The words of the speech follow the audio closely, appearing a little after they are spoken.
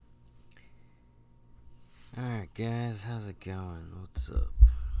Alright, guys, how's it going? What's up?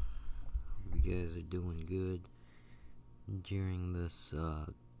 Hope you guys are doing good during this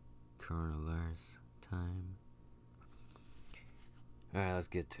coronavirus time. Alright, let's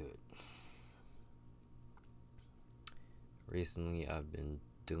get to it. Recently, I've been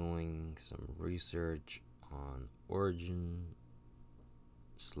doing some research on origin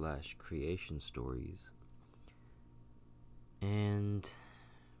slash creation stories, and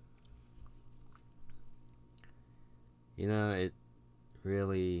it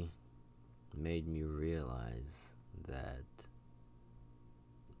really made me realize that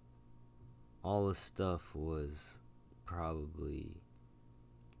all this stuff was probably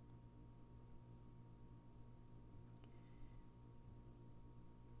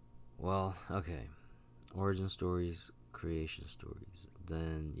okay. Origin stories, creation stories.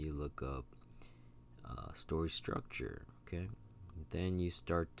 Then you look up story structure, okay? Then you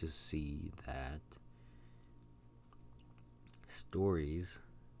start to see that stories,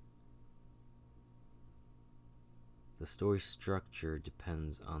 the story structure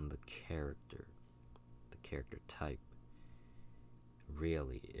depends on the character type,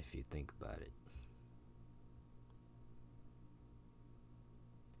 really, if you think about it.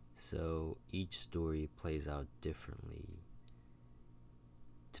 So each story plays out differently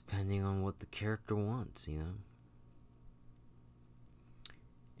depending on what the character wants.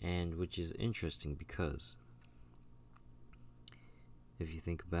 And which is interesting because if you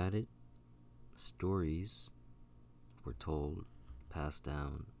think about it, stories were told, passed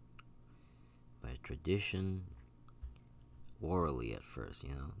down by tradition, orally at first.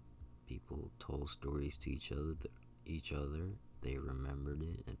 People told stories to each other, they remembered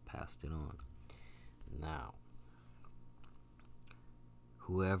it and passed it on. Now,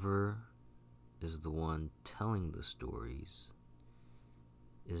 whoever is the one telling the stories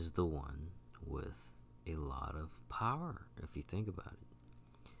is the one with a lot of power, if you think about it.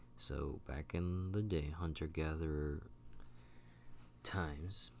 So, back in the day, hunter gatherer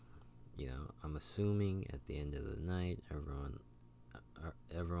times, I'm assuming at the end of the night,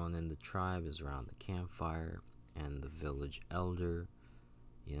 everyone in the tribe is around the campfire, and the village elder,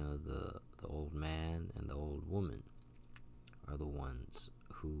 the old man and the old woman, are the ones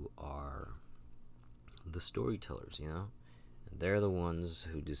who are the storytellers. They're the ones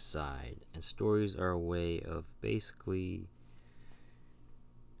who decide, and stories are a way of basically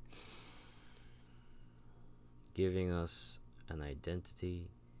giving us an identity,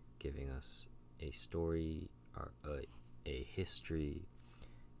 giving us a story or a history,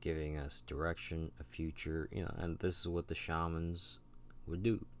 giving us direction, a future, and this is what the shamans would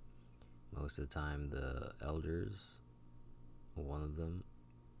do. Most of the time, the elders, one of them,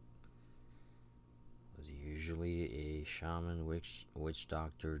 was usually a shaman, witch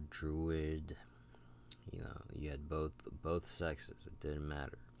doctor, druid. You had both sexes. It didn't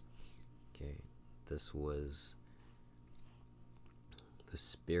matter. Okay, this was the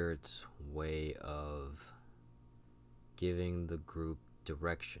spirit's way of giving the group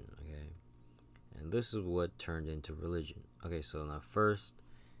direction. Okay, and this is what turned into religion. Okay, so now first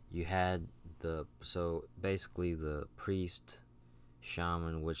you had basically the priest,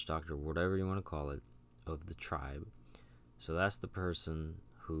 shaman, witch doctor, whatever you want to call it, of the tribe. So that's the person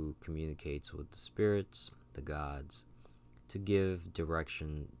who communicates with the spirits, the gods, to give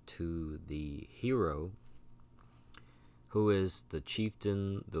direction to the hero, who is the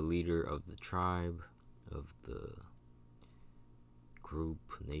chieftain, the leader of the tribe, of the group,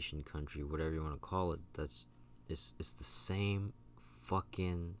 nation, country, whatever you want to call it. It's the same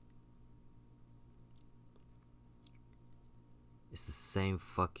fucking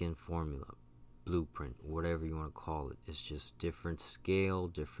formula, blueprint, whatever you want to call it. It's just different scale,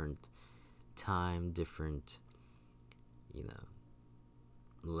 different time, different, you know,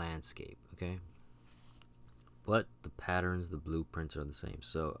 landscape, okay? But the patterns, the blueprints are the same.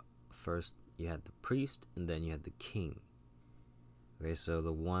 So first you had the priest, and then you had the king. Okay, so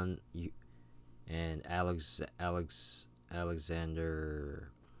the one you and Alexander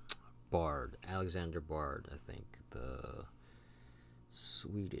Bard, I think, the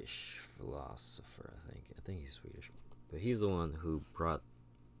Swedish philosopher. I think he's Swedish, but he's the one who brought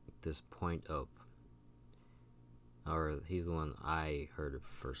this point up, or he's the one I heard it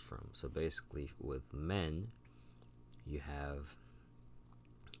first from. So basically, with men, you have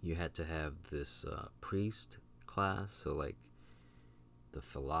you had to have this priest class. So like the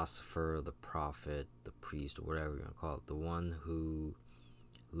philosopher, the prophet, the priest, or whatever you want to call it, the one who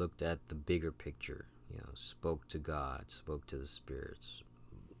looked at the bigger picture, spoke to God, spoke to the spirits,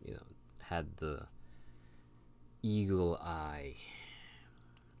 had the eagle eye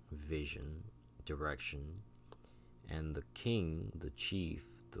vision, direction, and the king, the chief,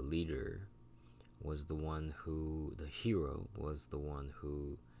 the leader, was the one who, the hero, was the one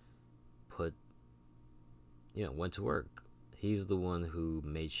who put, went to work. He's the one who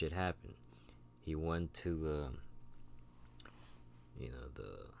made shit happen. He went to the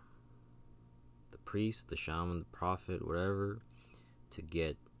priest, the shaman, the prophet, whatever, to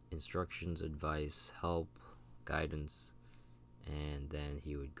get instructions, advice, help, guidance, and then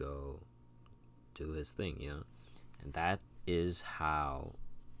he would go do his thing. And that is how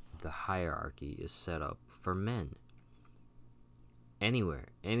the hierarchy is set up for men. Anywhere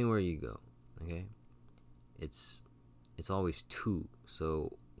you go, okay? It's always two.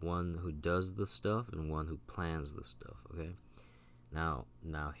 So one who does the stuff and one who plans the stuff, okay? Now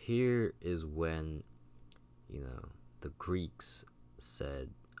here is when, the Greeks said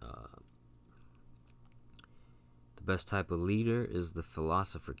the best type of leader is the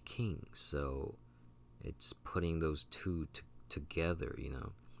philosopher king. So it's putting those two together.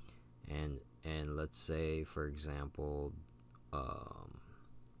 And let's say, for example, um,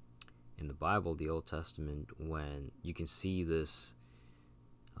 in the Bible, the Old Testament, when you can see this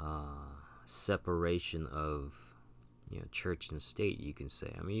separation of church and state, you can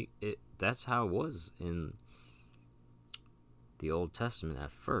say. I mean, that's how it was in the Old Testament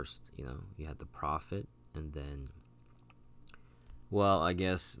at first. You had the prophet, and then, well, I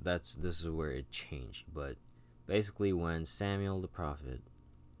guess this is where it changed. But basically, when Samuel the prophet,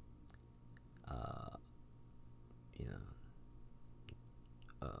 uh, you know,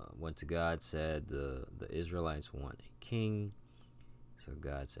 went to God, said the Israelites want a king. So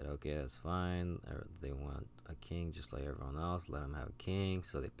God said, okay, that's fine. They want a king just like everyone else. Let them have a king.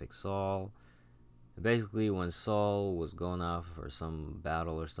 So they picked Saul. And basically, when Saul was going off for some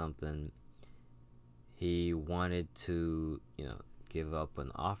battle or something, he wanted to, give up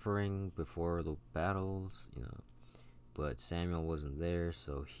an offering before the battles. But Samuel wasn't there,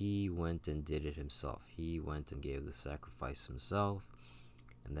 so he went and did it himself. He went and gave the sacrifice himself.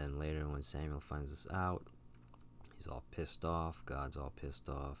 And then later, when Samuel finds this out, he's all pissed off. God's all pissed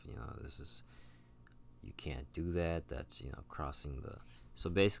off. You can't do that. That's, crossing the. So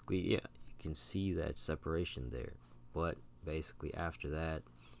basically, yeah, you can see that separation there. But basically, after that,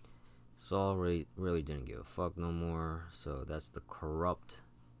 Saul really didn't give a fuck no more. So that's the corrupt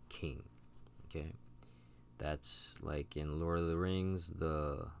king. Okay, that's like in Lord of the Rings,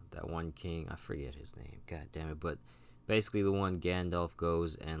 that one king. I forget his name. God damn it! But basically, the one Gandalf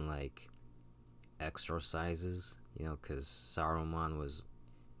goes and like exorcises. Because Saruman was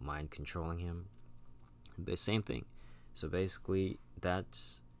mind controlling him. The same thing. So basically,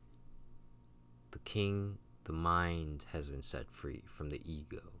 that's the king. The mind has been set free from the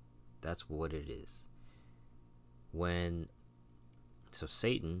ego. That's what it is. When so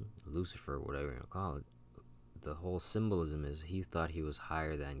Satan, Lucifer, whatever you want to call it, the whole symbolism is he thought he was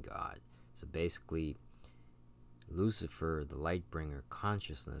higher than God. So basically, Lucifer, the light bringer,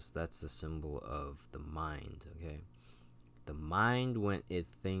 consciousness, that's the symbol of the mind. Okay, the mind, when it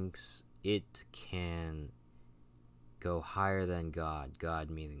thinks it can go higher than God, God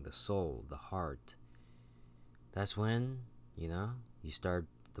meaning the soul, the heart, that's when, you start,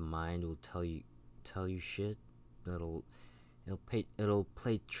 the mind will tell you shit. It'll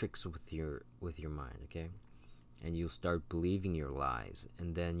play tricks with your mind, okay? And you'll start believing your lies,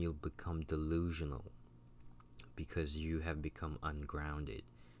 and then you'll become delusional because you have become ungrounded.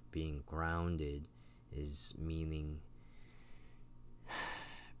 Being grounded is meaning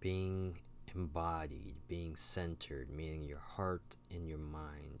being embodied, being centered, meaning your heart and your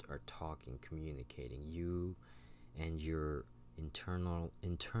mind are talking, communicating. You and your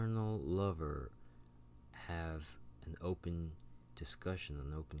internal lover have an open discussion,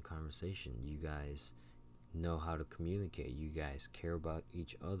 an open conversation. You guys know how to communicate. You guys care about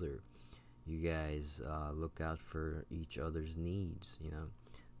each other. You guys look out for each other's needs.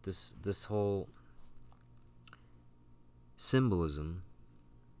 This whole symbolism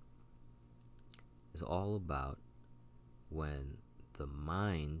is all about when the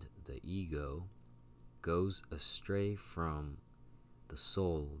mind, the ego, goes astray from the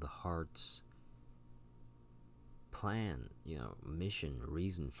soul, the heart's plan, mission,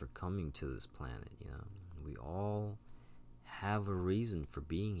 reason for coming to this planet. We all have a reason for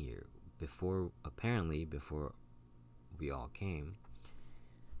being here. Before we all came,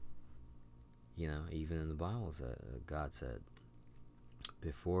 even in the Bible, God said,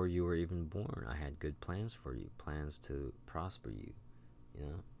 before you were even born, I had good plans for you, plans to prosper you.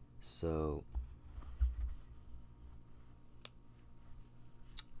 So,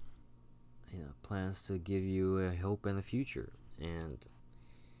 plans to give you a hope and a future. And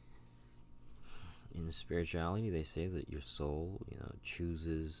in spirituality, they say that your soul,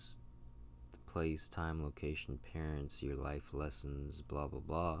 chooses the place, time, location, parents, your life lessons, blah blah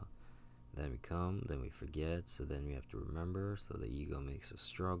blah. Then we come, then we forget, so then we have to remember, so the ego makes us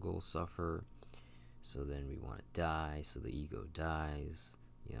struggle, suffer, so then we want to die, so the ego dies,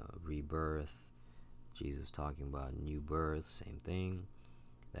 rebirth. Jesus talking about new birth, same thing.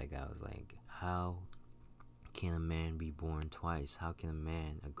 That guy was like, how can a man be born twice? How can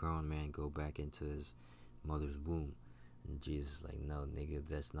a grown man, go back into his mother's womb? And Jesus is like, no, nigga,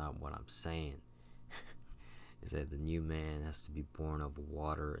 that's not what I'm saying. Is that the new man has to be born of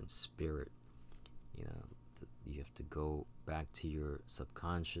water and spirit. You have to go back to your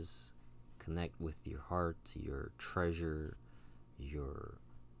subconscious, connect with your heart, your treasure, your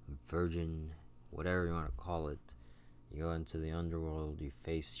virgin, whatever you want to call it. You go into the underworld, you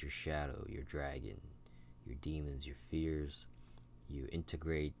face your shadow, your dragon, your demons, your fears. You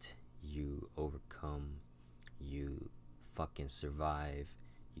integrate, you overcome, you fucking survive.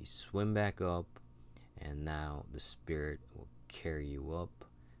 You swim back up, and now the spirit will carry you up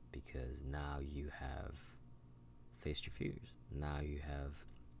because now you have faced your fears. Now you have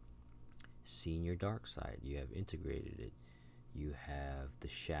seen your dark side. You have integrated it. You have the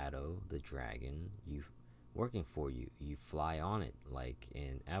shadow, the dragon, working for you. You fly on it, like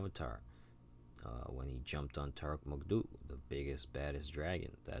in Avatar, when he jumped on Tarak Mugdu, the biggest, baddest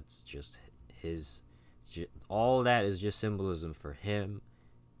dragon. That's just his. All that is just symbolism for him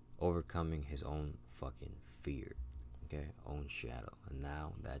overcoming his own fucking fear, okay, own shadow, and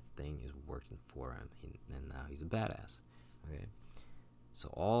now that thing is working for him, and now he's a badass, okay. So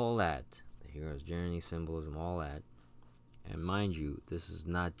all that, the hero's journey, symbolism, all that. And mind you, this is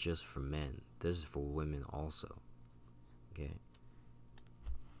not just for men. This is for women also. Okay.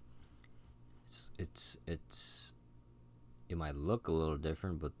 It might look a little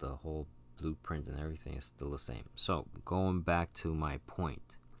different, but the whole blueprint and everything is still the same. So going back to my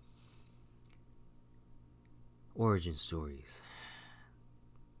point. Origin stories.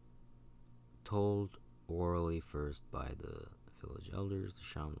 Told orally first by the village elders, the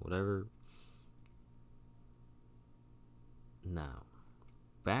shaman, whatever. Now,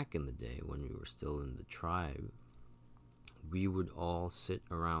 back in the day when we were still in the tribe, we would all sit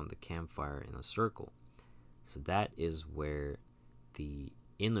around the campfire in a circle. So that is where the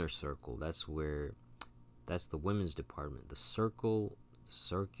inner circle, that's the women's department. The circle,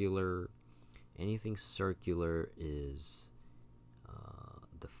 circular, anything circular is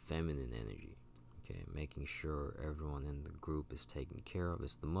the feminine energy. Okay, making sure everyone in the group is taken care of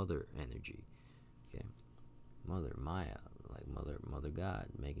is the mother energy. Okay, Mother Maya, like Mother God,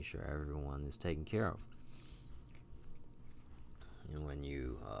 making sure everyone is taken care of. And when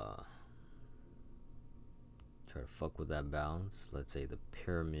you try to fuck with that balance, let's say the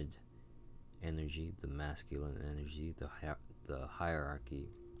pyramid energy, the masculine energy, the hierarchy.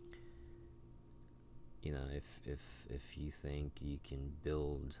 If you think you can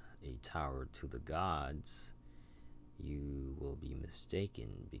build a tower to the gods, you will be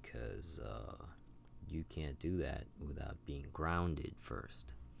mistaken because you can't do that without being grounded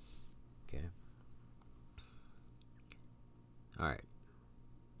first. Okay. All right.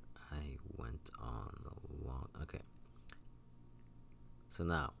 I went on a long. Okay. So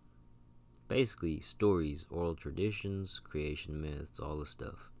now, basically, stories, oral traditions, creation myths, all the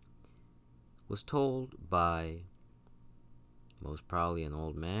stuff was told by most probably an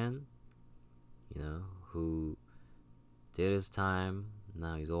old man, who did his time.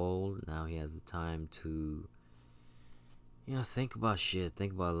 Now he's old. Now he has the time to, think about shit,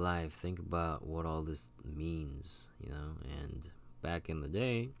 think about life, think about what all this means, And back in the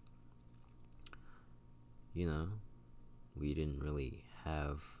day, we didn't really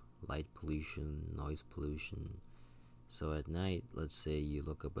have light pollution, noise pollution. So at night, let's say you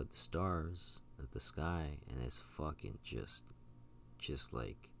look up at the stars, at the sky, and it's fucking just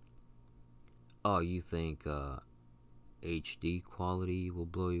like, oh, you think HD quality will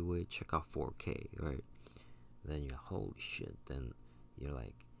blow you away? Check out 4K, right? Then you're holy shit. Then you're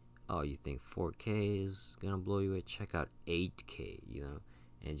like, oh, you think 4K is gonna blow you away? Check out 8K, and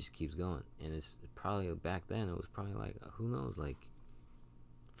it just keeps going. And it's probably back then, it was probably like, who knows, like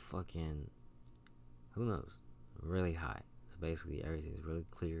fucking, who knows, really high. So basically, everything's really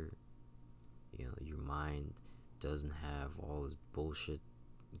clear. Your mind doesn't have all this bullshit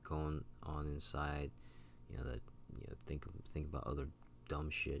going on inside. That think about other dumb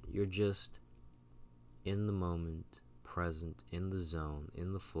shit. You're just in the moment, present, in the zone,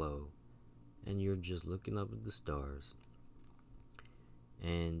 in the flow, and you're just looking up at the stars.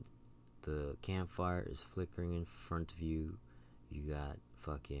 And the campfire is flickering in front of you. You got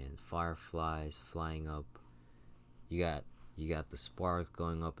fucking fireflies flying up. You got you got the sparks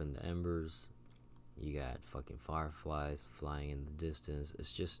going up in the embers. You got fucking fireflies flying in the distance.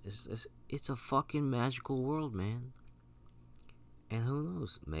 It's a fucking magical world, man. And who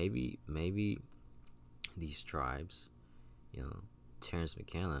knows? Maybe these tribes, you know, Terrence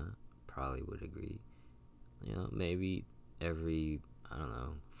McKenna probably would agree. Maybe every, I don't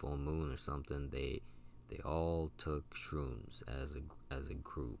know, full moon or something, they all took shrooms as a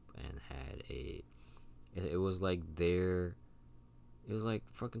group and had it was like it was like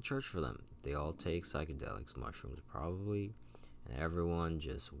fucking church for them. They all take psychedelics, mushrooms probably, and everyone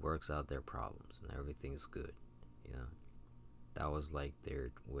just works out their problems and everything's good. You know, that was like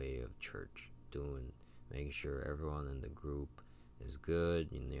their way of church, making sure everyone in the group is good.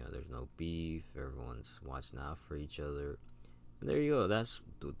 There's no beef. Everyone's watching out for each other. And there you go. That's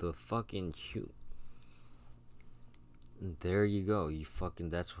the fucking There you go. You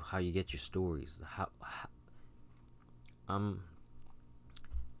fucking. That's how you get your stories. I'm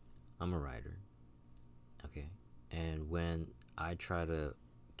I'm a writer, okay, and when I try to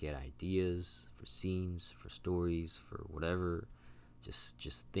get ideas for scenes, for stories, for whatever,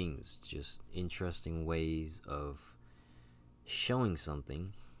 just things, just interesting ways of showing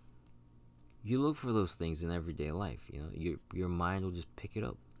something. You look for those things in everyday life. Your mind will just pick it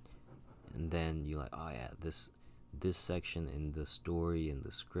up, and then you're like, oh yeah, this section in the story in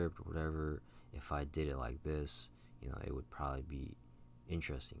the script or whatever. If I did it like this, it would probably be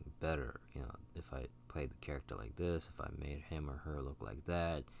interesting, better. If I played the character like this, if I made him or her look like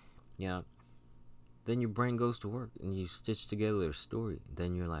that, you know, then your brain goes to work and you stitch together a story.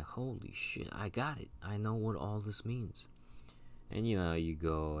 Then you're like, holy shit, I got it. I know what all this means. And you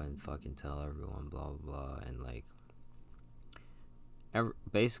go and fucking tell everyone, blah blah blah, and like,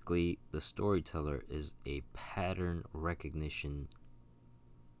 basically, the storyteller is a pattern recognition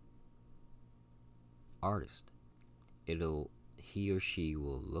artist. He or she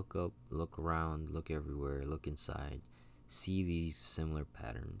will look up, look around, look everywhere, look inside, see these similar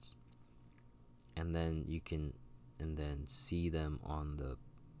patterns, and then see them on the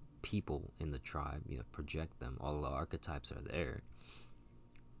people in the tribe. Project them. All the archetypes are there.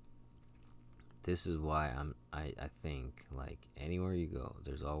 This is why I think, like, anywhere you go,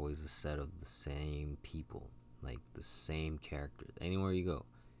 there's always a set of the same people, like the same characters. Anywhere you go,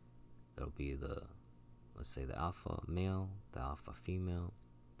 there'll be let's say the alpha male, the alpha female.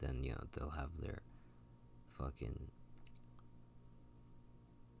 Then they'll have their fucking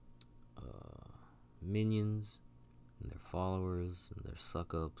minions and their followers and their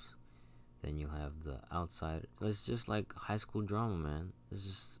suck ups. Then you'll have the outside. It's just like high school drama, man. It's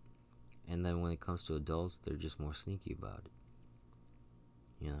just, and then when it comes to adults, they're just more sneaky about it.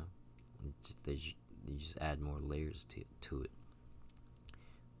 You know, they just add more layers to it.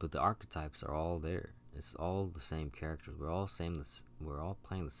 But the archetypes are all there. It's all the same characters. We're all playing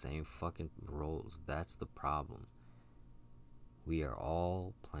the same fucking roles. That's the problem. We are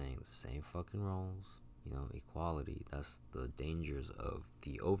all playing the same fucking roles. Equality. That's the dangers of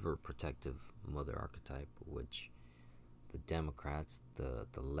the overprotective mother archetype, which the Democrats, the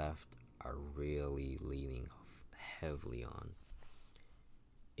left, are really leaning heavily on.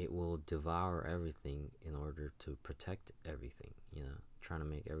 It will devour everything in order to protect everything, trying to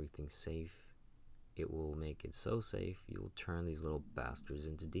make everything safe. It will make it so safe, you'll turn these little bastards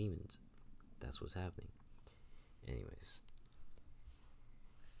into demons. That's what's happening. Anyways.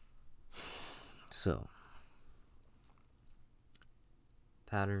 So,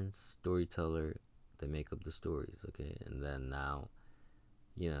 patterns, storyteller, they make up the stories, okay? And then now,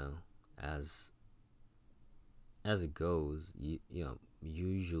 you know, as it goes,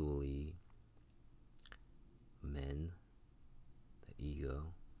 usually men, the ego,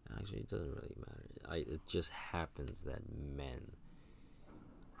 actually it doesn't really matter. It just happens that men,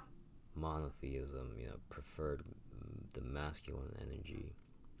 monotheism, preferred the masculine energy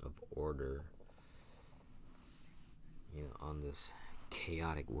of order, on this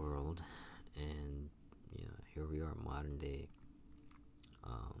chaotic world. And here we are, modern day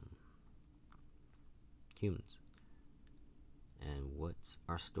um, humans. And what's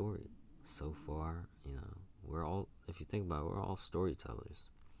our story so far? We're all, if you think about it, we're all storytellers.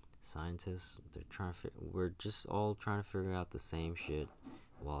 Scientists, we're just all trying to figure out the same shit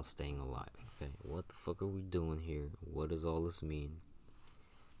while staying alive. Okay, what the fuck are we doing here? What does all this mean?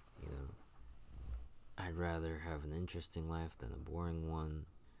 You know, I'd rather have an interesting life than a boring one.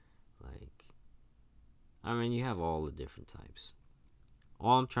 Like, I mean, you have all the different types.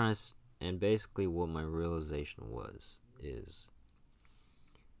 All I'm trying to, and basically what my realization is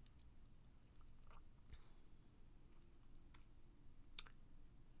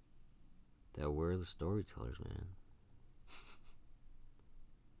we're the storytellers, man.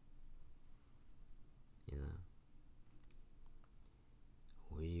 You know,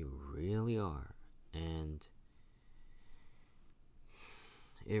 we really are. And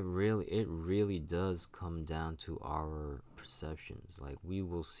it really does come down to our perceptions. Like, we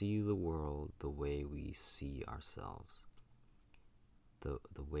will see the world the way we see ourselves, the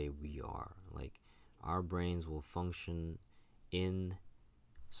way we are. Like, our brains will function in.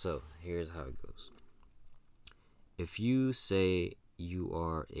 So here's how it goes. If you say you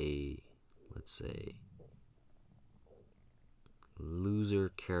are a, let's say, loser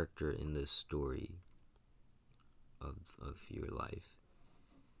character in this story of your life,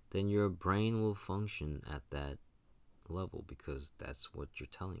 then your brain will function at that level because that's what you're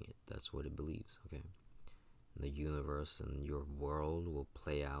telling it. That's what it believes, okay? The universe and your world will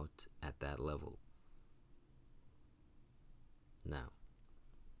play out at that level. Now,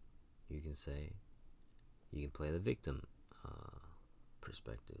 you can say, you can play the victim uh,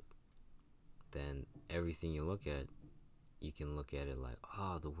 perspective. Then everything you look at, you can look at it like,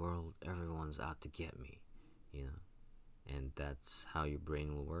 oh, the world, everyone's out to get me, you know? And that's how your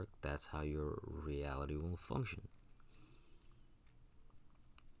brain will work. That's how your reality will function.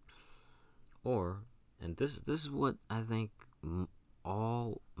 Or, and this is what I think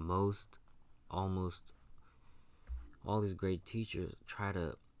all most almost all these great teachers try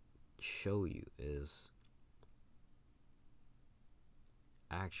to show you is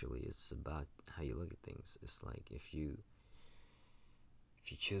actually it's about how you look at things. It's like if you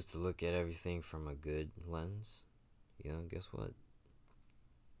choose to look at everything from a good lens, guess what?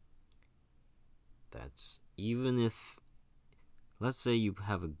 That's even if, let's say you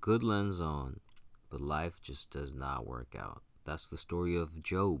have a good lens on, but life just does not work out. That's the story of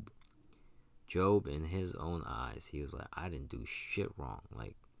Job. Job, in his own eyes, he was like, I didn't do shit wrong.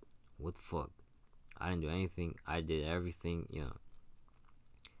 Like, what the fuck? I didn't do anything. I did everything.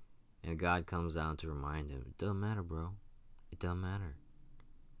 And God comes down to remind him, it doesn't matter, bro. It doesn't matter.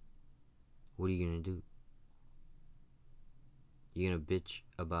 What are you gonna do? You gonna bitch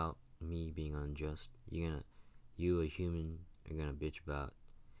about me being unjust? You a human, are gonna bitch about?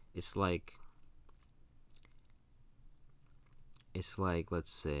 It's like,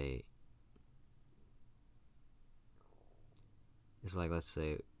 let's say, let's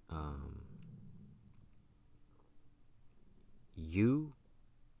say, um, you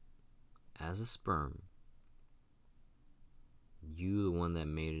as a sperm, you the one that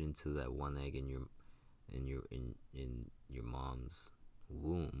made it into that one egg in your mom's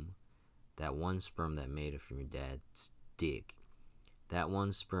womb, that one sperm that made it from your dad's dick, that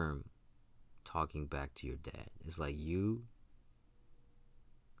one sperm talking back to your dad. It's like you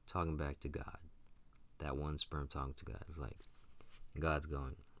talking back to God. That one sperm talking to God. It's like God's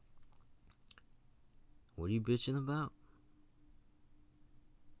going, what are you bitching about?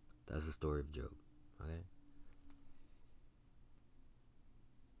 That's the story of Job. Okay?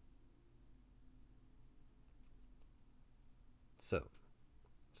 So,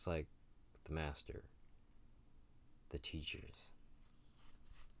 it's like the master, the teachers.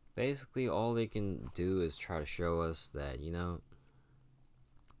 Basically, all they can do is try to show us that,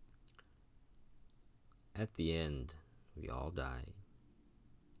 at the end, we all die.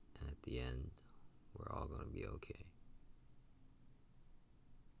 And at the end, we're all going to be okay.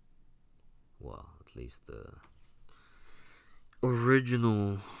 Well, at least the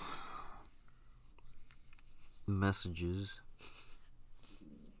original messages.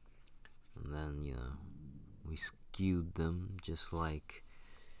 And then, we skewed them just like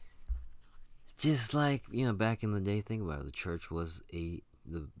back in the day. Think about it. The church was the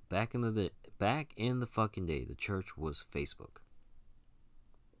back in the fucking day, the church was Facebook.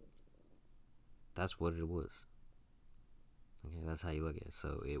 That's what it was. Okay, that's how you look at it.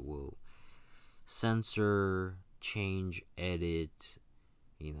 So it will censor, change, edit,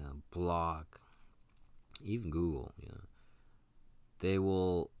 block, even Google. They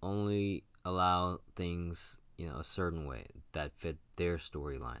will only allow things, a certain way that fit their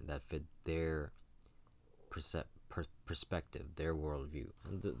storyline, that fit their perspective, their worldview.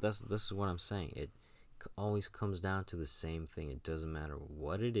 And this is what I'm saying. It always comes down to the same thing. It doesn't matter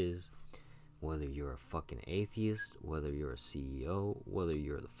what it is, whether you're a fucking atheist, whether you're a CEO, whether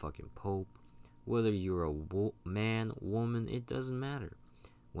you're the fucking Pope, whether you're a man, woman, it doesn't matter.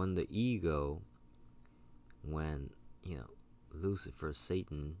 When the ego, when, Lucifer,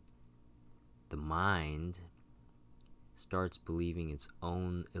 Satan, the mind starts believing its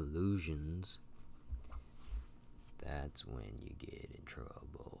own illusions, that's when you get in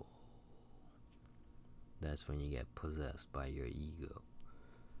trouble. That's when you get possessed by your ego.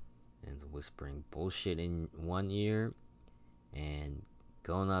 And whispering bullshit in one ear and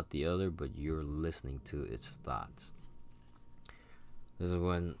going out the other, but you're listening to its thoughts. This is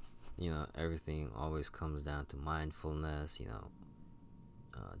when, everything always comes down to mindfulness.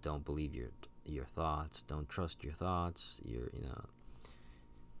 Don't believe your thoughts. Don't trust your thoughts.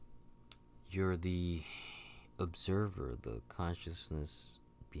 You're the observer, the consciousness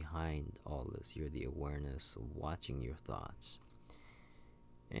behind all this. You're the awareness of watching your thoughts.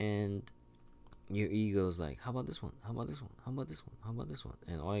 And your ego's like, how about this one? How about this one? How about this one? How about this one?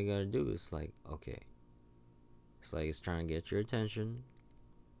 And all you gotta do is like, okay. It's like it's trying to get your attention.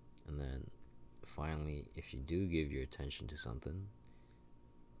 And then finally, if you do give your attention to something,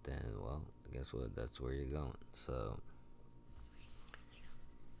 then, well, guess what? That's where you're going. So,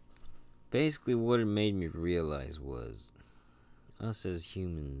 basically, what it made me realize was us as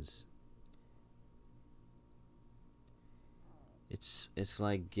humans, it's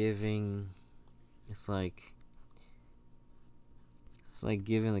like giving, it's like, it's like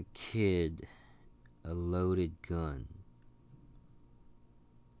giving a kid a loaded gun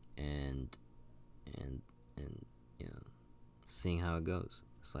and, and, and, you know, seeing how it goes.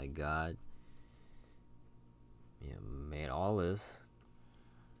 It's like God, made all this,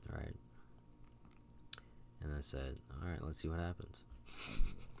 right? And I said, all right, let's see what happens.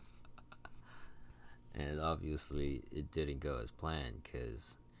 And obviously, it didn't go as planned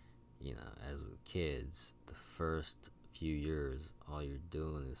because, as with kids, the first few years, all you're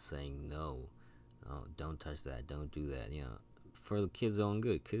doing is saying no. Oh, don't touch that. Don't do that. For the kid's own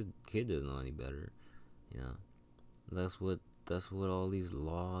good. Kid doesn't know any better. You know, that's what all these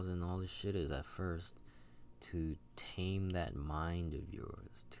laws and all this shit is at first, to tame that mind of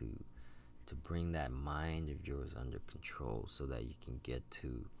yours, to bring that mind of yours under control so that you can get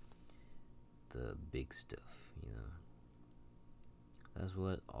to the big stuff, That's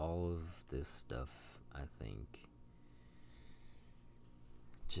what all of this stuff, I think,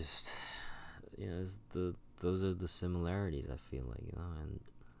 just, is those are the similarities, I feel like,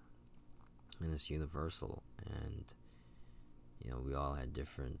 and it's universal. And, we all had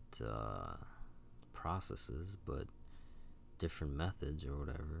different processes, but different methods or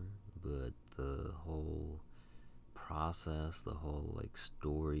whatever, but the whole process, the whole like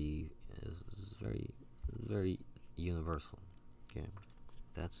story is very, very universal. Okay,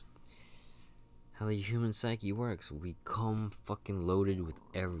 that's how the human psyche works. We come fucking loaded with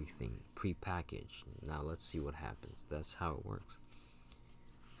everything, prepackaged. Now let's see what happens. That's how it works.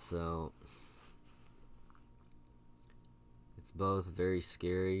 So it's both very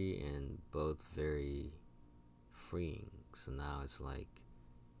scary and both very freeing. So now it's like,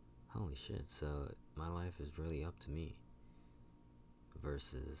 holy shit, so my life is really up to me.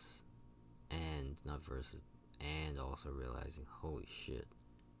 Versus, and not versus, and also realizing, holy shit,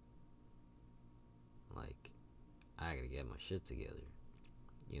 like, I gotta get my shit together,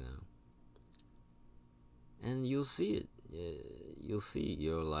 you know? And you'll see it. You'll see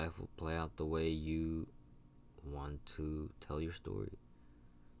your life will play out the way you want to tell your story.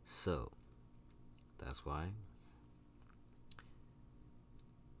 So, that's why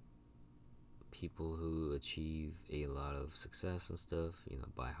people who achieve a lot of success and stuff,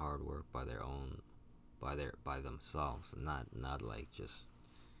 by hard work, by their own, by themselves, not like just,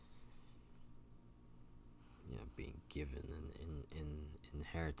 being given in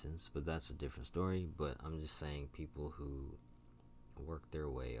inheritance, but that's a different story. But I'm just saying, people who work their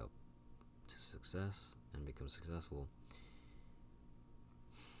way up to success and become successful,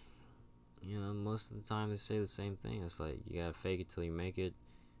 most of the time they say the same thing. It's like, you gotta fake it till you make it.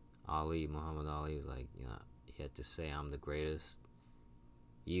 Muhammad Ali was like, he had to say, I'm the greatest,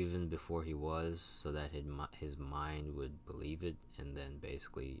 even before he was, so that his mind would believe it. And then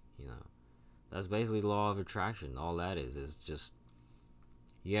basically, that's basically law of attraction. All that is just,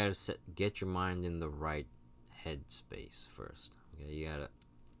 you gotta get your mind in the right headspace first. Okay, you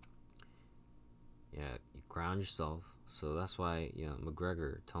ground yourself. So that's why,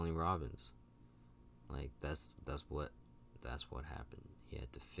 McGregor, Tony Robbins, like, that's what happened. He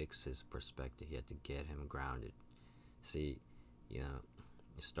had to fix his perspective. He had to get him grounded. See, it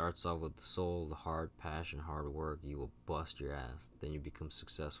starts off with the soul, the heart, passion, hard work. You will bust your ass. Then you become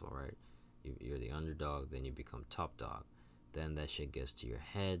successful, right? You're the underdog. Then you become top dog. Then that shit gets to your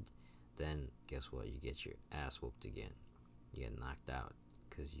head. Then guess what? You get your ass whooped again. You get knocked out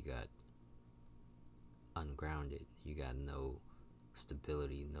because you got ungrounded. You got no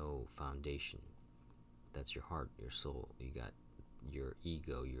stability, no foundation. That's your heart, your soul. You got your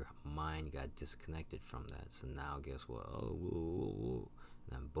ego, your mind got disconnected from that. So now guess what? Oh, whoa, whoa, whoa.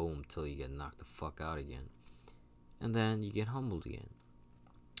 And then boom, till you get knocked the fuck out again. And then you get humbled again.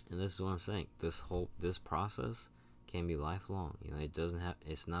 And this is what I'm saying. This process can be lifelong. It doesn't have.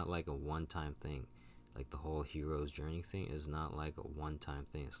 It's not like a one-time thing. Like the whole hero's journey thing is not like a one-time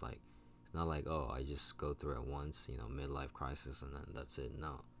thing. It's not like, oh, I just go through it once, midlife crisis, and then that's it.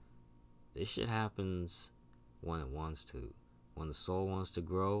 No, this shit happens when it wants to. When the soul wants to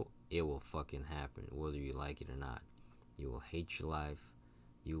grow, it will fucking happen, whether you like it or not. You will hate your life.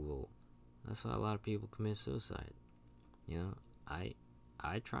 You will. That's why a lot of people commit suicide. You know, I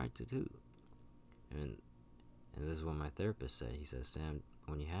I tried to too, and this is what my therapist said. He says, Sam,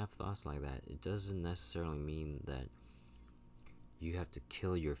 when you have thoughts like that, it doesn't necessarily mean that you have to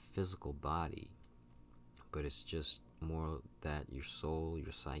kill your physical body, but it's just more that your soul,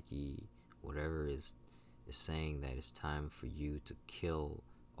 your psyche, whatever is saying that it's time for you to kill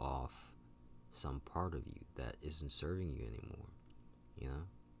off some part of you that isn't serving you anymore. You know,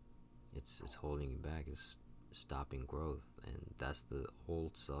 it's holding you back. It's stopping growth, and that's the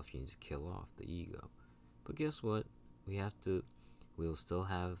old self you need to kill off, the ego. But guess what? We have to. We'll still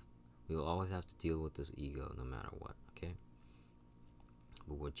have. We'll always have to deal with this ego, no matter what. Okay.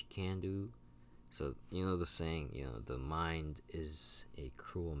 But what you can do. So the saying. The mind is a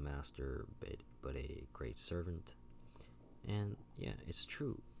cruel master, but a great servant. And yeah, it's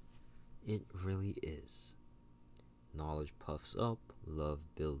true. It really is. Knowledge puffs up, love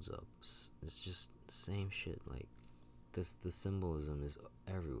builds up. It's just the same shit. Like this, the symbolism is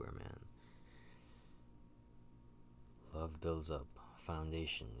everywhere, man. Love builds up.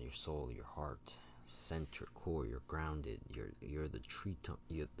 Foundation, your soul, your heart, center, core. You're grounded. You're the tree.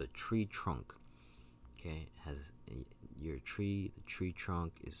 You're the tree trunk. Okay, has your tree. The tree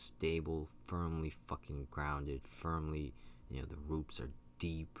trunk is stable, firmly fucking grounded. Firmly, the roots are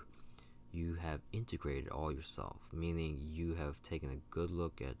deep. You have integrated all yourself, meaning you have taken a good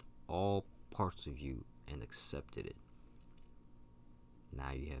look at all parts of you and accepted it.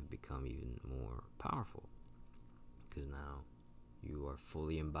 Now you have become even more powerful because now you are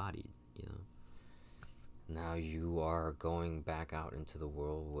fully embodied, you know. Now you are going back out into the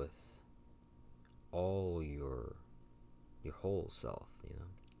world with all your whole self,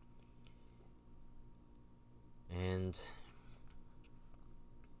 and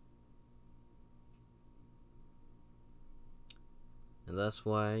that's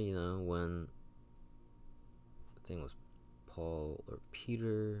why, when I think it was Paul or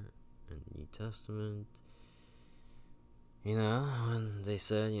Peter in the New Testament, when they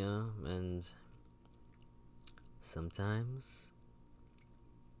said, and sometimes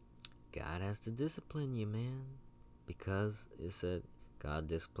God has to discipline you, man. Because it said God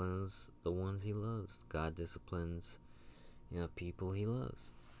disciplines the ones he loves. God disciplines, people he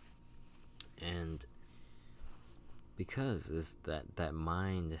loves. And because it's that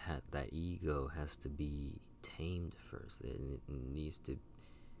mind, that ego has to be tamed first. It needs to,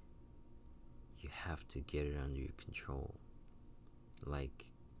 you have to get it under your control. Like,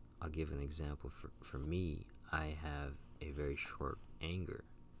 I'll give an example. For me, I have a very short anger.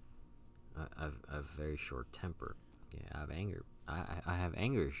 I've very short temper. Yeah, I have anger. I have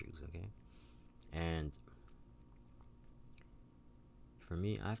anger issues. Okay, and for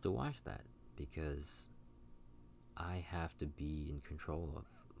me, I have to watch that because I have to be in control of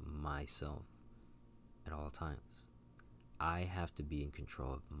myself at all times. I have to be in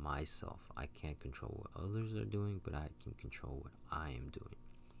control of myself. I can't control what others are doing, but I can control what I am doing.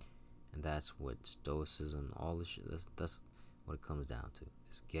 And that's what stoicism, all this shit, that's what it comes down to.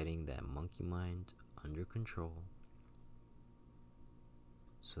 Is getting that monkey mind under control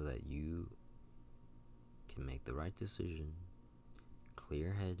so that you can make the right decision,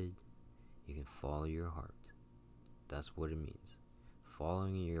 clear headed, you can follow your heart. That's what it means.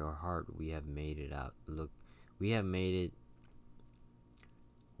 Following your heart, we have made it out. Look, we have made it.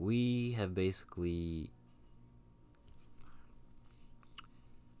 We have basically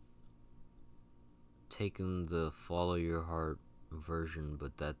taken the follow your heart version,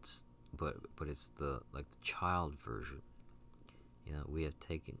 but it's the like the child version. We have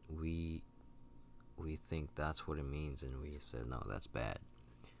taken we think that's what it means, and we have said no, that's bad.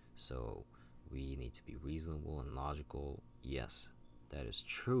 So we need to be reasonable and logical. Yes, that is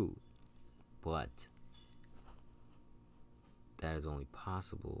true, but that is only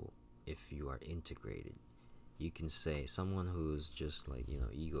possible if you are integrated. You can say someone who's just like,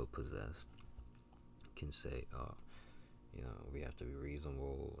 ego possessed can say, oh, we have to be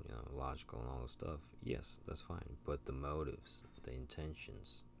reasonable, logical and all this stuff. Yes, that's fine. But the motives, the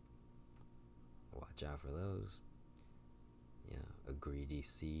intentions, watch out for those. A greedy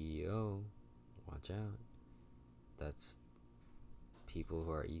CEO, watch out. That's people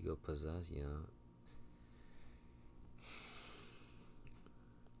who are ego possessed,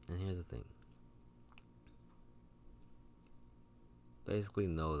 the thing. Basically,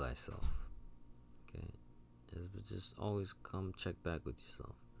 know thyself. Okay, just always come check back with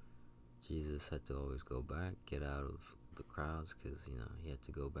yourself. Jesus had to always go back, get out of the crowds, because he had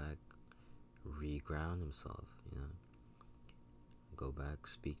to go back, reground himself. Go back,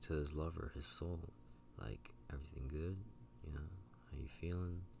 speak to his lover, his soul. Like, everything good? How you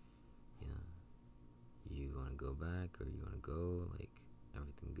feeling? You know, you want to go back or you want to go? Like,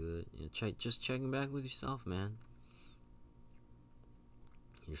 everything good? Just checking back with yourself, man.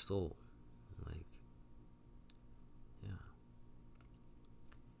 Your soul. Like, yeah.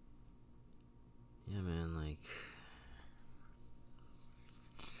 Yeah, man, like,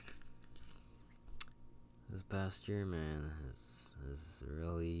 this past year, man, has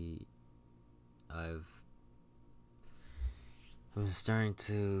really, I've I'm starting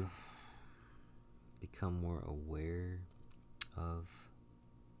to become more aware of,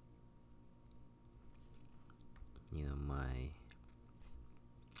 my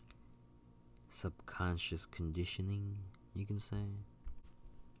subconscious conditioning, you can say.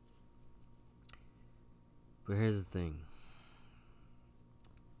 But here's the thing.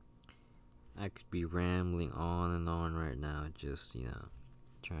 I could be rambling on and on right now, just,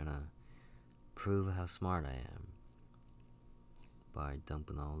 trying to prove how smart I am by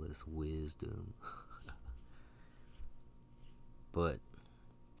dumping all this wisdom. But,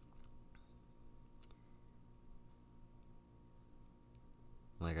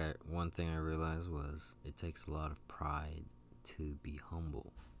 one thing I realized was it takes a lot of pride to be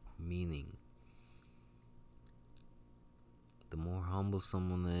humble. Meaning, the more humble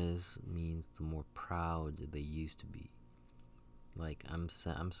someone is, means the more proud they used to be. Like, I'm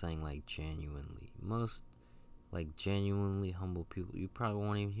saying, like, genuinely. Most, like, genuinely humble people, you probably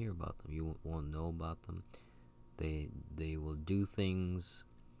won't even hear about them. You won't know about them. They will do things,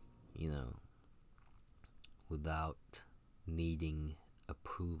 you know, without needing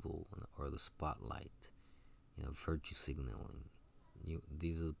approval or the spotlight. Virtue signaling.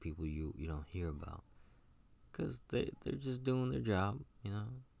 These are the people you don't hear about, because they're just doing their job.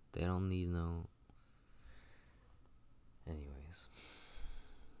 They don't need no. Anyways,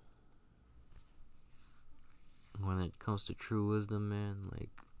 when it comes to true wisdom, man, like,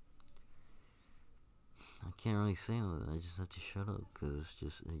 I can't really say anything. I just have to shut up, because it's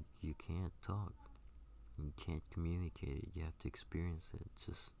just, you can't talk. You can't communicate it. You have to experience it.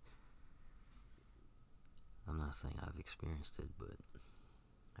 I'm not saying I've experienced it, but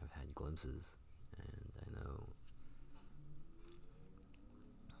I've had glimpses, and I know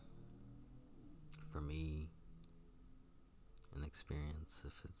for me, an experience,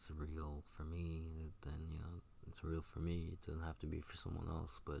 if it's real for me, then, it's real for me. It doesn't have to be for someone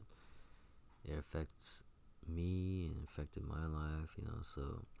else, but it affects me and affected my life,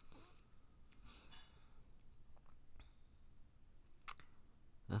 so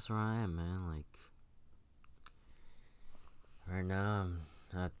that's where I am, man. Like, right now, I'm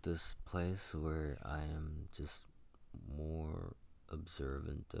at this place where I am just more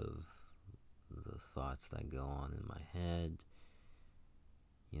observant of the thoughts that go on in my head.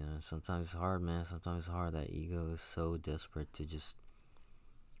 Sometimes it's hard, man. Sometimes it's hard. That ego is so desperate to just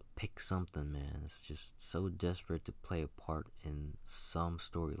pick something, man. It's just so desperate to play a part in some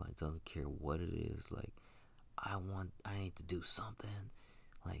storyline. Doesn't care what it is. Like, I need to do something.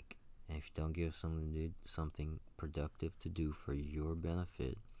 Like, and if you don't give something productive to do for your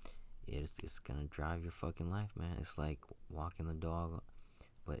benefit, it's gonna drive your fucking life, man. It's like walking the dog,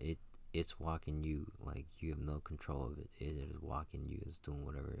 but it's walking you. Like, you have no control of it. It is walking you. It's doing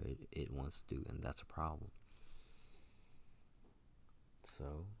whatever it wants to do, and that's a problem.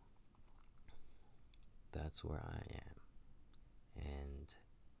 So that's where I am. And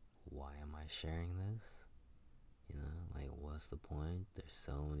why am I sharing this? Like, what's the point? There's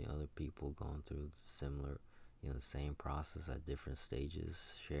so many other people going through similar, the same process at different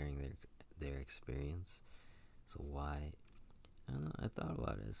stages, sharing their experience. So why? I don't know. I thought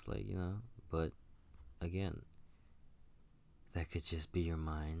about it. It's like, but again, that could just be your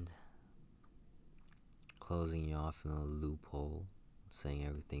mind closing you off in a loophole, saying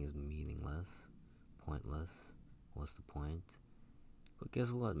everything is meaningless, pointless. What's the point? But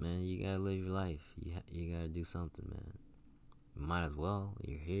guess what, man? You gotta live your life. You gotta do something, man. Might as well.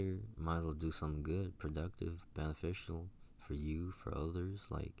 You're here. Might as well do something good, productive, beneficial for you, for others.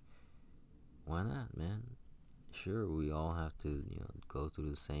 Like, why not, man? Sure, we all have to, go through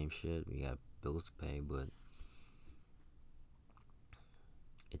the same shit. We got bills to pay, but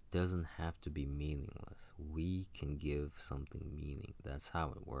it doesn't have to be meaningless. We can give something meaning. That's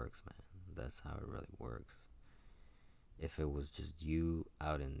how it works, man. That's how it really works. if it was just you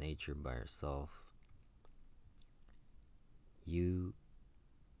out in nature by yourself, you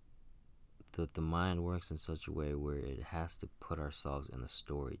the mind works in such a way where it has to put ourselves in a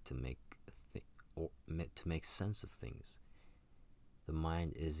story to th- to make sense of things. The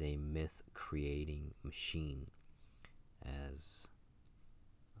mind is a myth creating machine, as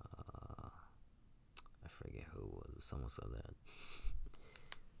uh, I forget who it was. Someone said that,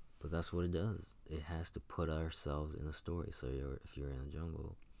 but that's what it does. It has to put ourselves in a story. So if you're in a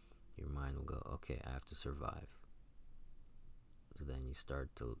jungle, your mind will go, okay, I have to survive. So then you start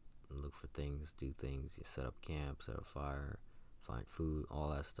to look for things, do things. You set up camp, set up fire, find food, all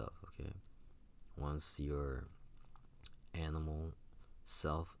that stuff. Okay. Once your animal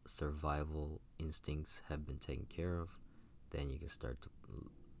self survival instincts have been taken care of, then you can start to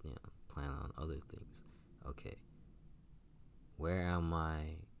plan on other things. Okay, where am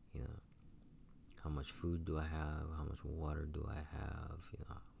I? You know, how much food do I have? How much water do I have?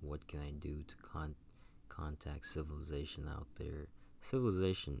 What can I do to contact civilization out there?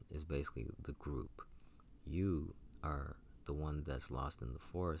 Civilization is basically the group. You are the one that's lost in the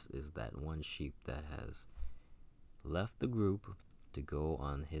forest, is that one sheep that has left the group to go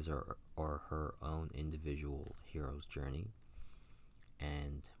on his or her own individual hero's journey.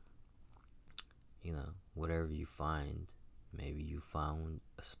 And, whatever you find, maybe you found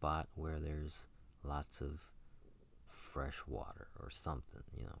a spot where there's lots of fresh water or something,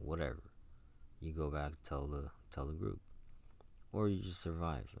 whatever. You go back, tell the group. Or you just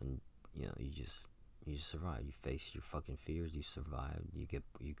survive and you just survive. You face your fucking fears, you survived,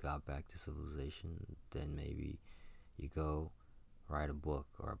 you got back to civilization, then maybe you go write a book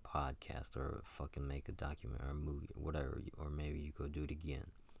or a podcast or fucking make a document or a movie or whatever, or maybe you go do it again.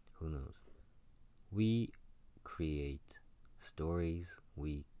 Who knows? We create stories,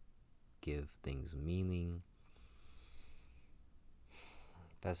 we give things meaning.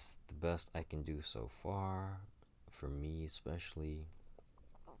 That's the best I can do so far, for me especially,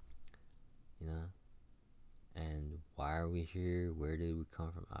 you know. And why are we here? Where did we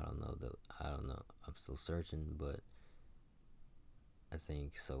come from? I don't know. I don't know. I'm still searching, but I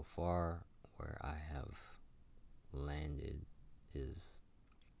think so far where I have landed is,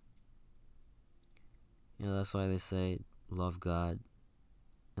 that's why they say love God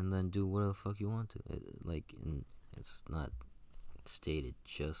and then do whatever the fuck you want to. It's not stated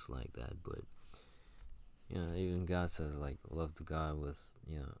just like that, but even God says like love the God with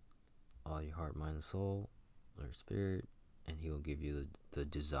all your heart, mind, and soul, or spirit, and He will give you the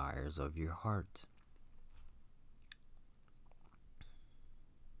desires of your heart.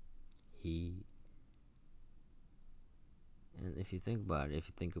 He And if you think about it,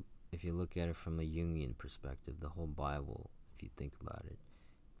 if you look at it from a Jungian perspective, the whole Bible, if you think about it,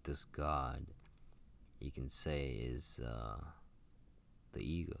 this God, you can say is the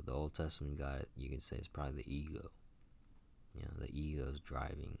ego. The Old Testament God, you can say is probably the ego. The ego is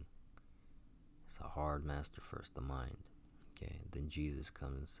driving. It's a hard master first, the mind. Okay, then Jesus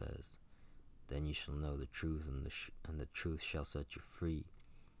comes and says, "Then you shall know the truth, and the truth shall set you free."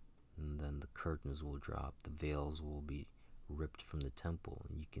 And then the curtains will drop, the veils will be ripped from the temple,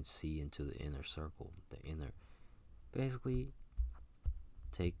 and you can see into the inner circle, the inner. Basically,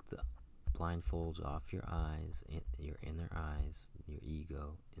 take the blindfolds off your eyes, your inner eyes, your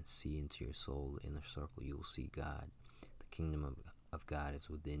ego, and see into your soul, the inner circle. You will see God. The kingdom of God is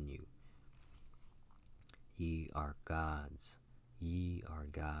within you. Ye are gods. Ye are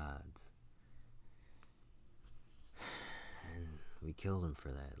gods. And we killed him for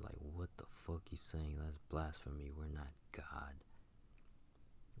that. Like, what the fuck you saying? That's blasphemy. We're not God.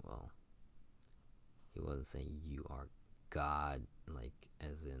 Well, he wasn't saying you are God, like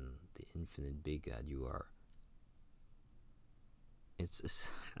as in the infinite big God. You are.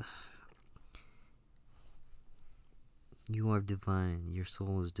 It's you are divine. Your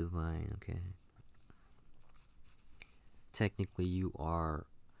soul is divine. Okay. Technically, you are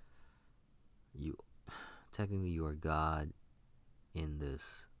you. Technically, you are God in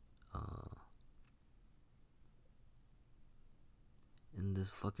this. In this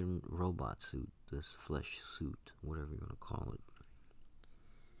fucking robot suit, this flesh suit, whatever you want to call it.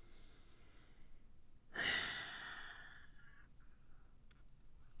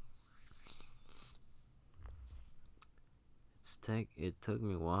 It took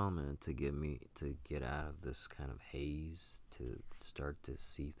me a while, man, to get out of this kind of haze, to start to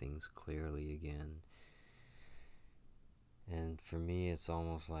see things clearly again. And for me, it's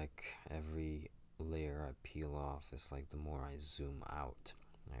almost like every layer I peel off, it's like the more I zoom out,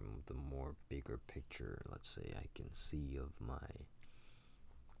 the more bigger picture, let's say, I can see of my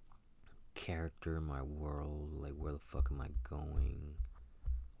character, my world, like where the fuck am I going?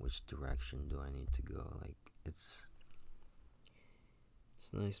 Which direction do I need to go? Like it's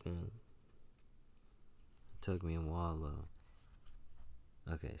nice, man. It took me a while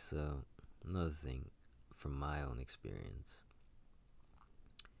though. Okay, so another thing from my own experience,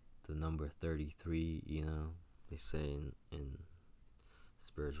 the number 33, they say in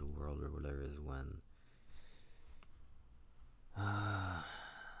spiritual world or whatever, is when uh,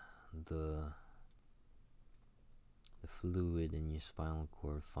 the the fluid in your spinal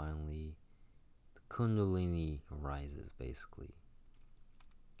cord finally, the kundalini rises basically.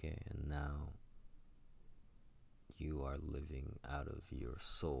 Okay, and now you are living out of your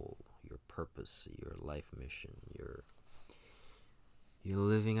soul, your purpose, your life mission. You're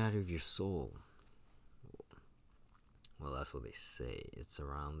living out of your soul. Well, that's what they say. It's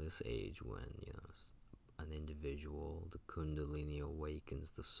around this age when, an individual, the kundalini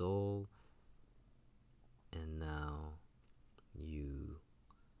awakens the soul, and now you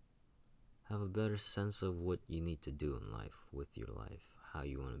have a better sense of what you need to do in life, with your life, how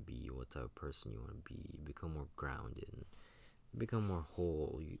you want to be, what type of person you want to be. You become more grounded, and become more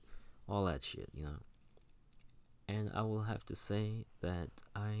whole, all that shit. And I will have to say that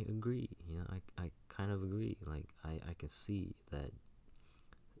I agree. I kind of agree. Like, I can see that.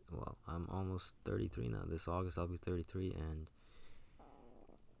 Well, I'm almost 33 now. This August I'll be 33, and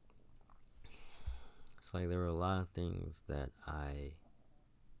it's like there were a lot of things that I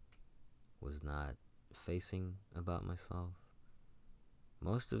was not facing about myself.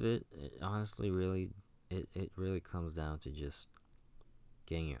 Most of it honestly, it really comes down to just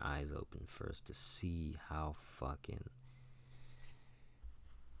getting your eyes open first to see how fucking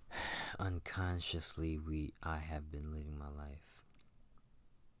unconsciously I have been living my life.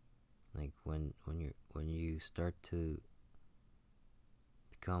 Like when you start to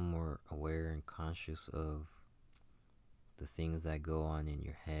become more aware and conscious of the things that go on in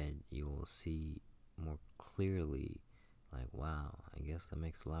your head, you will see more clearly, like, wow, I guess that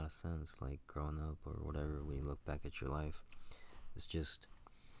makes a lot of sense. Like, growing up or whatever, when you look back at your life, it's just,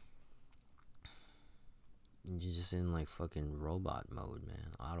 you're just in like fucking robot mode,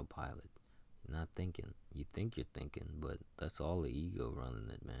 man. Autopilot. You're not thinking. You think you're thinking, but that's all the ego running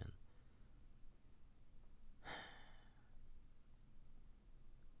it, man.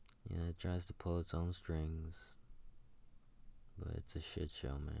 It tries to pull its own strings, but it's a shit show,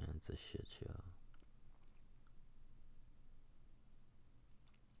 man. It's a shit show.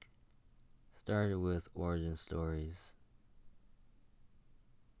 Started with origin stories,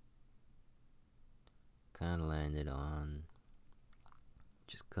 kind of landed on,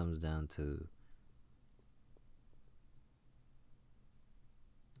 just comes down to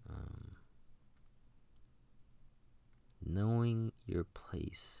um, knowing your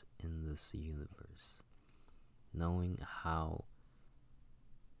place in this universe, knowing how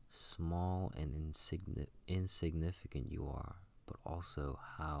small and insignificant you are, but also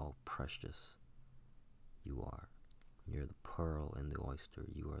how precious you are. You're the pearl in the oyster,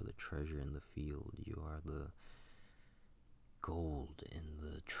 you are the treasure in the field, you are the gold in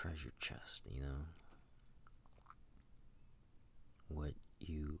the treasure chest. What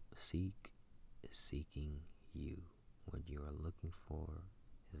you seek is seeking you. What you are looking for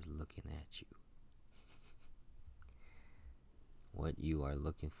is looking at you. What you are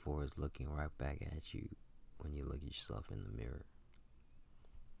looking for is looking right back at you when you look at yourself in the mirror.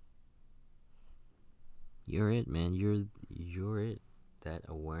 You're it, man. You're it. That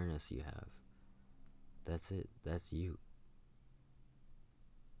awareness you have. That's it. That's you.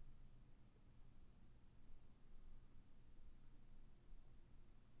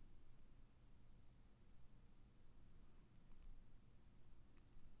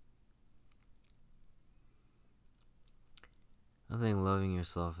 I think loving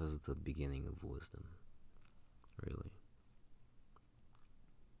yourself is the beginning of wisdom. Really.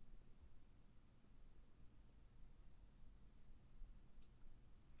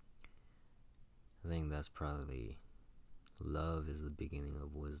 I think that's probably love is the beginning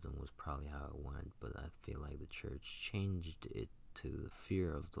of wisdom was probably how it went, but I feel like the church changed it to the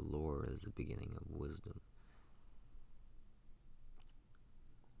fear of the Lord as the beginning of wisdom.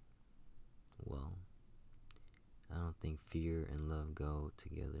 Well, I don't think fear and love go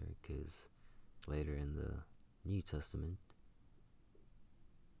together, because later in the New Testament,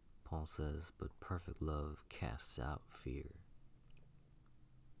 Paul says, "But perfect love casts out fear.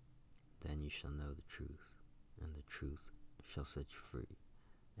 Then you shall know the truth, and the truth shall set you free.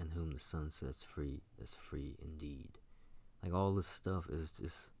 And whom the Son sets free is free indeed." Like, all this stuff is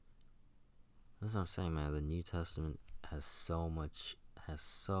just, that's what I'm saying, man. The New Testament has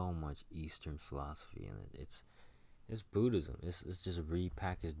so much Eastern philosophy in it. It's Buddhism. It's just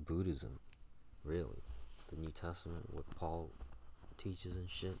repackaged Buddhism, really. The New Testament, what Paul teaches and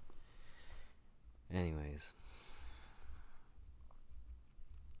shit. Anyways,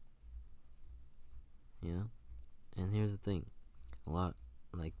 you know. And here's the thing: a lot,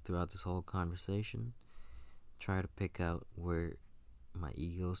 like throughout this whole conversation, try to pick out where my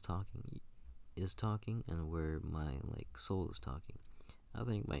ego is talking and where my like soul is talking. I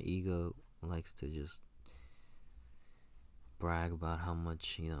think my ego likes to just brag about how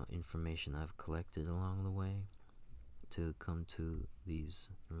much, information I've collected along the way to come to these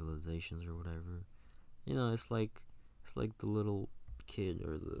realizations or whatever. It's like the little kid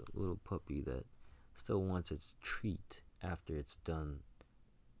or the little puppy that still wants its treat after it's done,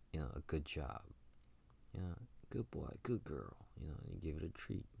 a good job. You know, good boy, good girl. You give it a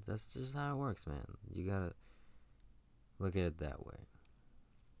treat. That's just how it works, man. You gotta look at it that way.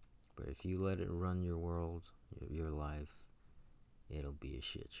 But if you let it run your world, your life, it'll be a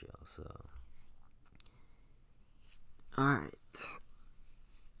shit show. So, alright.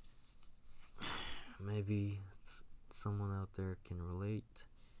 Maybe someone out there can relate,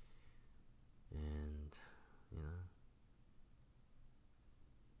 and, you know,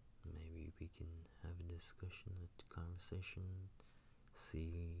 maybe we can have a discussion, a conversation,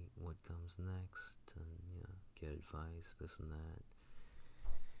 see what comes next, and, get advice, this and that.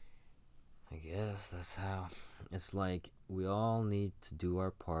 I guess that's how. It's like we all need to do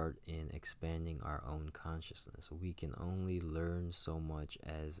our part in expanding our own consciousness. We can only learn so much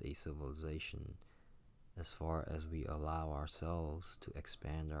as a civilization as far as we allow ourselves to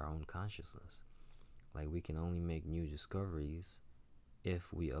expand our own consciousness. Like, we can only make new discoveries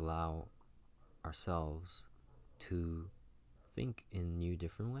if we allow ourselves to think in new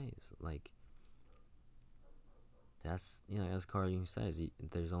different ways. Like, that's, as Carl Jung says,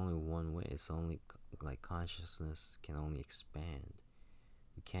 there's only one way. It's only like consciousness can only expand.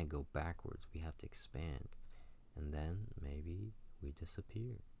 We can't go backwards. We have to expand. And then maybe we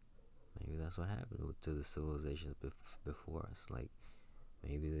disappear. Maybe that's what happened to the civilizations before us. Like,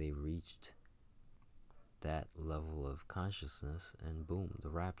 maybe they reached that level of consciousness and boom, the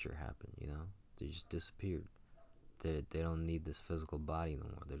rapture happened. They just disappeared. They don't need this physical body no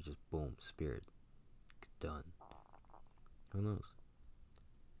more. They're just boom, spirit, done. Who knows?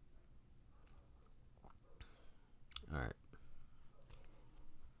 Alright.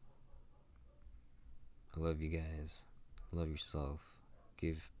 I love you guys. Love yourself.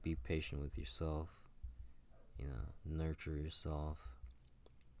 Be patient with yourself. Nurture yourself.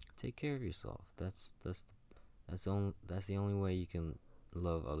 Take care of yourself. That's the only way you can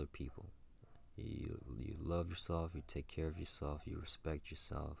love other people. You love yourself. You take care of yourself. You respect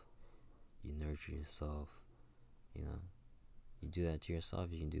yourself. You nurture yourself. You know, you do that to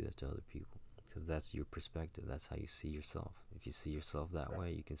yourself. You can do that to other people because that's your perspective. That's how you see yourself. If you see yourself that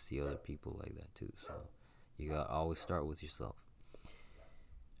way, you can see other people like that too. So you gotta always start with yourself.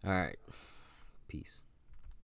 All right. Peace.